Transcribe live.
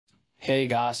Hey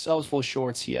guys, Salesforce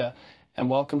Shorts here, and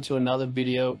welcome to another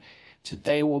video.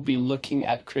 Today we'll be looking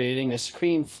at creating a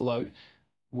screen float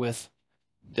with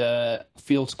the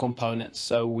fields components.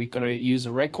 So we're going to use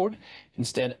a record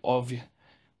instead of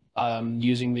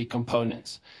using the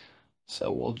components. So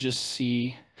we'll just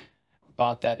see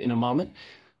about that in a moment.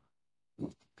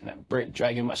 I'm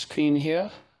dragging my screen here.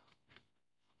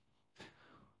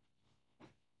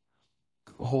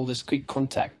 Hold this quick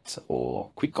contact,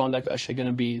 or quick contact actually going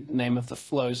to be the name of the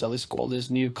flow, so let's call this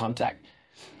new contact.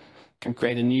 Can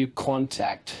create a new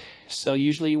contact. So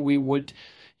usually we would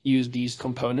use these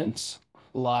components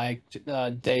like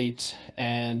date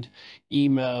and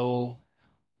email,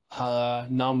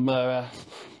 number.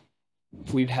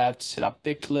 We'd have to set up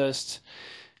pick list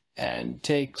and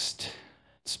text,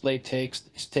 display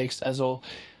text as well.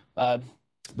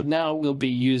 But now we'll be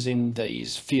using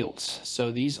these fields.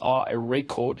 So these are a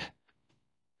record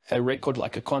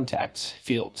like a contact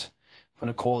field. I'm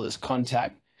going to call this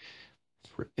contact.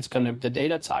 The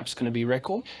data type is going to be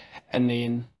record, and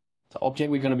then the object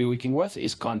we're going to be working with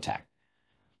is contact.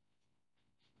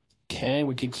 Okay,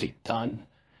 we can click done.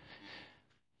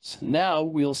 So now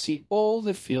we'll see all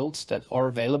the fields that are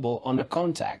available on the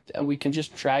contact, and we can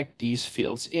just drag these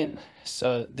fields in.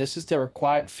 So this is the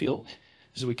required field.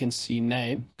 As we can see,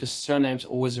 name, because surname is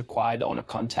always required on a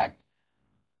contact.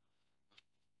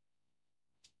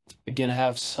 We're going to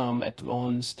have some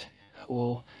advanced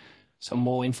or some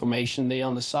more information there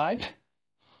on the side.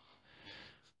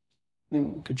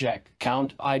 Then we could drag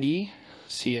account ID.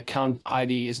 See, account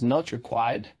ID is not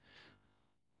required.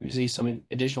 We see some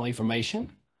additional information.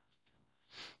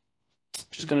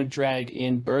 Just going to drag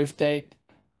in birth date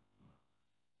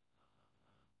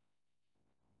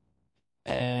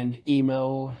and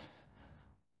email.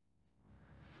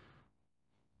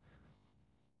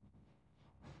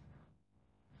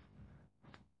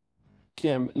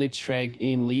 Okay, let's drag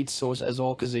in lead source as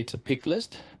well because it's a pick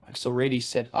list. It's already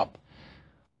set up.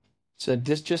 So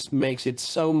this just makes it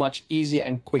so much easier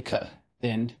and quicker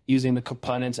than using the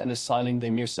components and assigning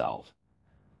them yourself.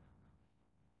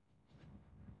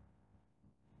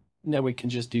 Now we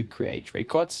can just do create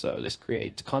record. So let's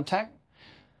create contact.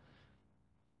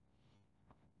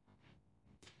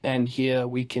 And here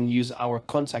we can use our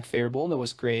contact variable that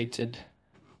was created,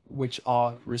 which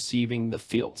are receiving the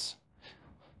fields.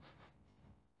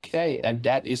 Okay, and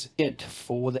that is it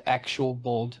for the actual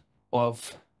build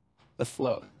of the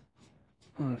flow.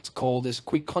 Let's call this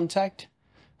quick contact,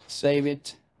 save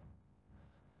it,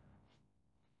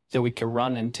 so we can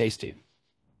run and test it.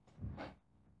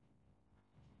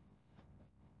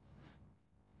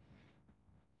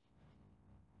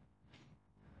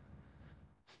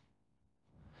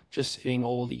 Just hitting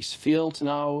all these fields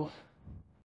now.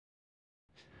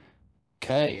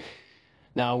 Okay,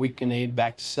 now we can head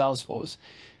back to Salesforce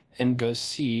and go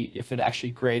see if it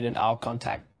actually created our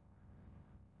contact.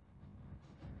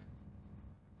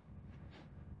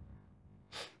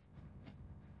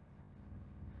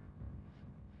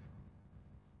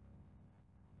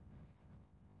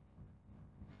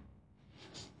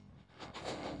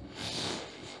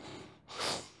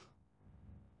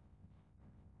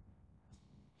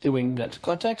 Doing that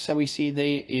contacts, and we see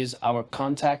there is our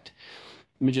contact.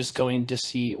 We're just going to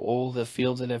see all the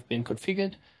fields that have been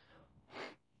configured.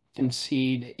 You can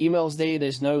see the emails there.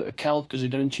 There's no account because we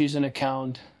didn't choose an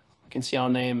account. You can see our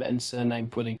name and surname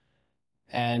putting.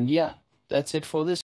 And yeah, that's it for this.